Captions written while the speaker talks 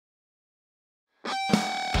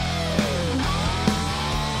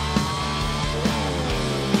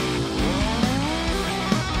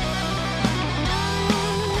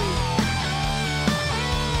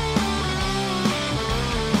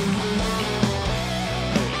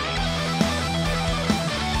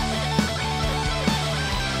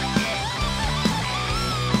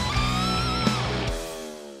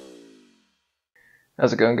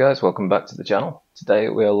How's it going, guys? Welcome back to the channel. Today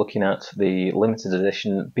we are looking at the limited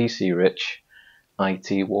edition BC Rich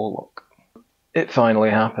IT Warlock. It finally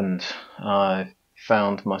happened. I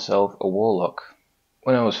found myself a Warlock.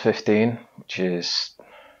 When I was 15, which is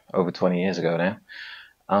over 20 years ago now,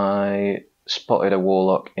 I spotted a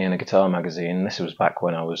Warlock in a guitar magazine. This was back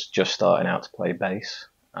when I was just starting out to play bass,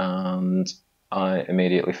 and I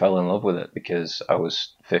immediately fell in love with it because I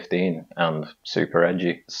was 15 and super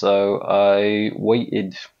edgy. So I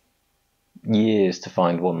waited years to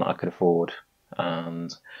find one that I could afford, and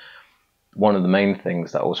one of the main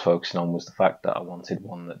things that I was focusing on was the fact that I wanted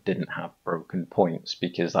one that didn't have broken points,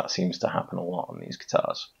 because that seems to happen a lot on these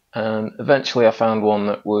guitars. And eventually I found one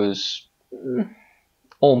that was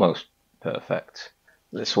almost perfect.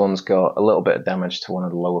 This one's got a little bit of damage to one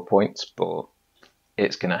of the lower points, but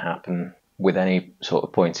it's going to happen with any sort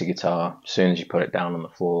of pointy guitar. As soon as you put it down on the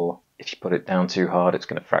floor, if you put it down too hard, it's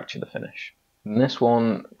going to fracture the finish. And this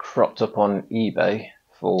one cropped up on eBay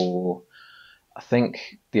for, I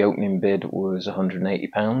think the opening bid was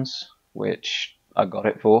 £180, which I got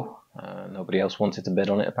it for. Nobody else wanted to bid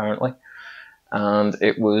on it apparently, and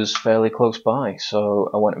it was fairly close by, so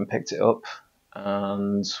I went and picked it up.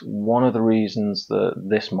 And one of the reasons that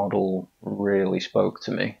this model really spoke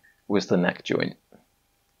to me was the neck joint.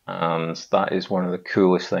 And that is one of the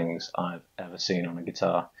coolest things I've ever seen on a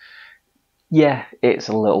guitar. Yeah, it's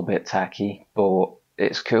a little bit tacky, but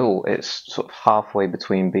it's cool. It's sort of halfway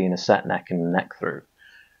between being a set neck and a neck through.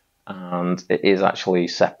 And it is actually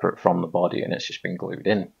separate from the body, and it's just been glued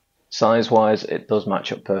in. Size-wise, it does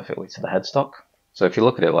match up perfectly to the headstock. So if you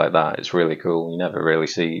look at it like that, it's really cool. You never really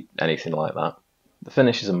see anything like that. The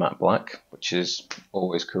finish is a matte black, which is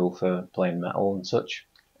always cool for playing metal and such.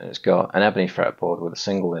 It's got an ebony fretboard with a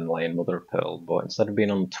single inlay in mother of pearl, but instead of being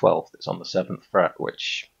on the 12th, it's on the 7th fret,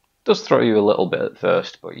 which does throw you a little bit at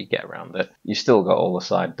first, but you get around it. You still got all the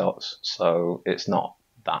side dots, so it's not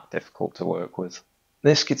that difficult to work with.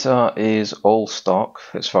 This guitar is all stock,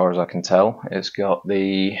 as far as I can tell. It's got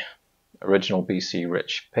the original BC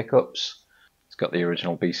Rich pickups, it's got the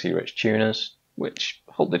original BC Rich tuners, which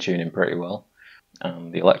hold the tuning pretty well,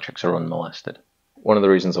 and the electrics are unmolested. One of the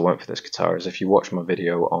reasons I went for this guitar is if you watch my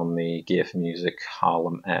video on the Gear for Music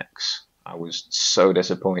Harlem X, I was so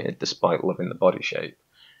disappointed, despite loving the body shape,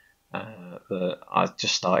 that I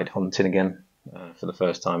just started hunting again for the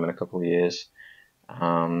first time in a couple of years,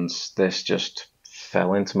 and this just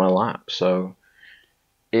fell into my lap. So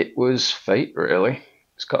it was fate, really.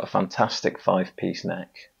 It's got a fantastic 5-piece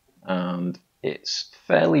neck, and it's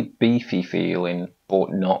fairly beefy feeling,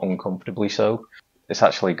 but not uncomfortably so. It's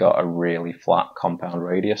actually got a really flat compound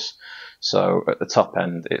radius, so at the top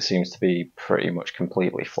end it seems to be pretty much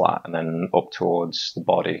completely flat, and then up towards the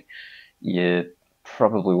body you're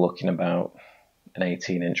probably looking about an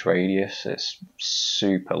 18-inch radius. It's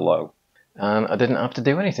super low, and I didn't have to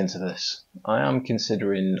do anything to this. I am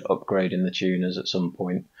considering upgrading the tuners at some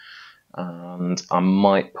point, and I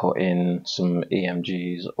might put in some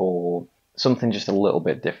EMGs or something just a little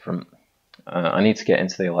bit different. I need to get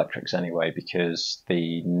into the electrics anyway, because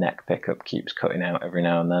the neck pickup keeps cutting out every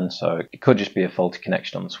now and then, so it could just be a faulty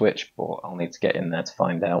connection on the switch, but I'll need to get in there to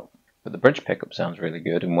find out. But the bridge pickup sounds really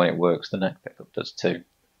good, and when it works the neck pickup does too.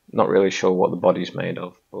 Not really sure what the body's made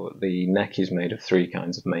of, but the neck is made of 3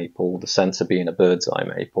 kinds of maple, the centre being a bird's eye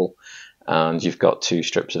maple, and you've got 2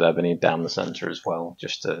 strips of ebony down the centre as well,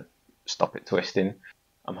 just to stop it twisting.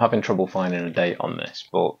 I'm having trouble finding a date on this,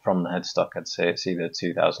 but from the headstock I'd say it's either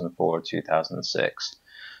 2004 or 2006,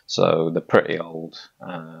 so they're pretty old.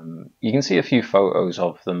 You can see a few photos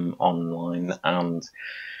of them online, and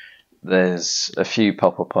there's a few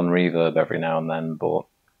pop up on Reverb every now and then, but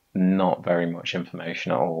not very much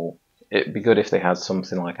information at all. It'd be good if they had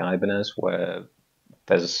something like Ibanez, where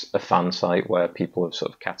there's a fan site where people have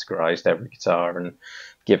sort of categorized every guitar and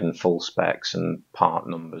given full specs and part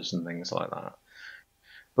numbers and things like that.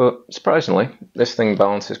 But surprisingly, this thing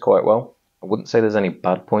balances quite well. I wouldn't say there's any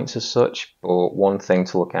bad points as such, but one thing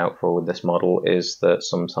to look out for with this model is that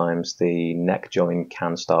sometimes the neck joint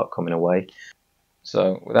can start coming away.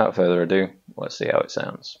 So without further ado, let's see how it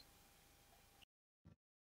sounds.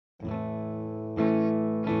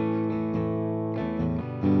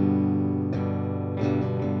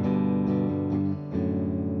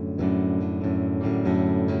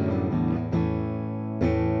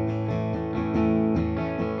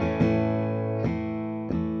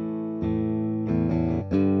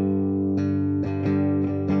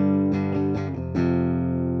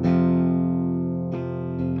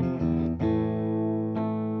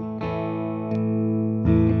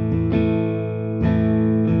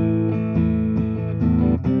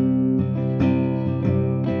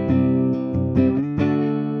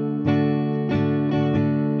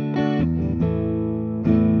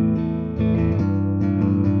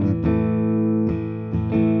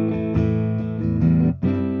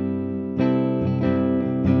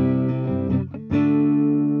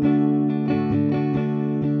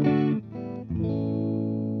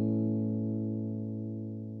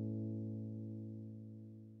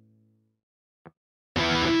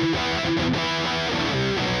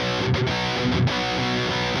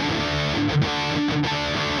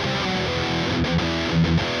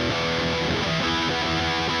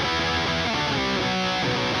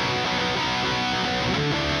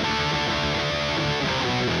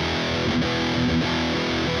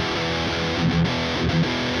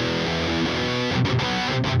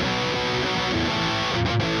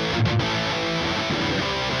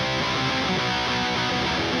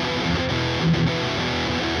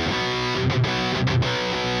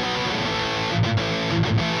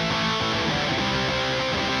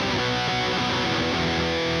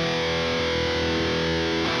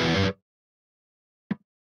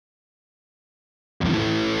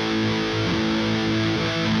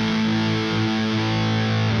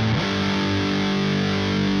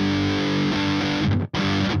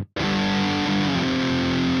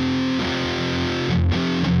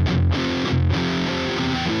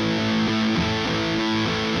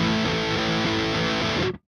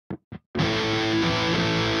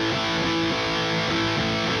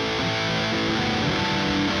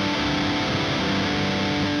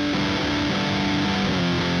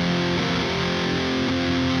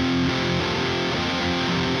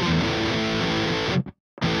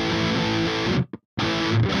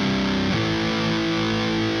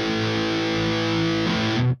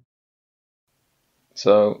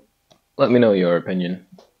 So let me know your opinion.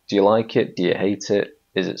 Do you like it? Do you hate it?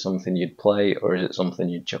 Is it something you'd play, or is it something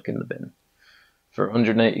you'd chuck in the bin? For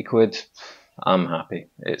 180 quid, I'm happy.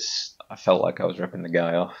 I felt like I was ripping the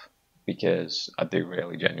guy off because I do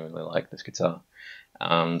really genuinely like this guitar,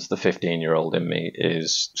 and the 15-year-old in me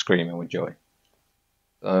is screaming with joy.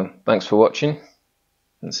 So thanks for watching,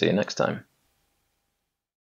 and see you next time.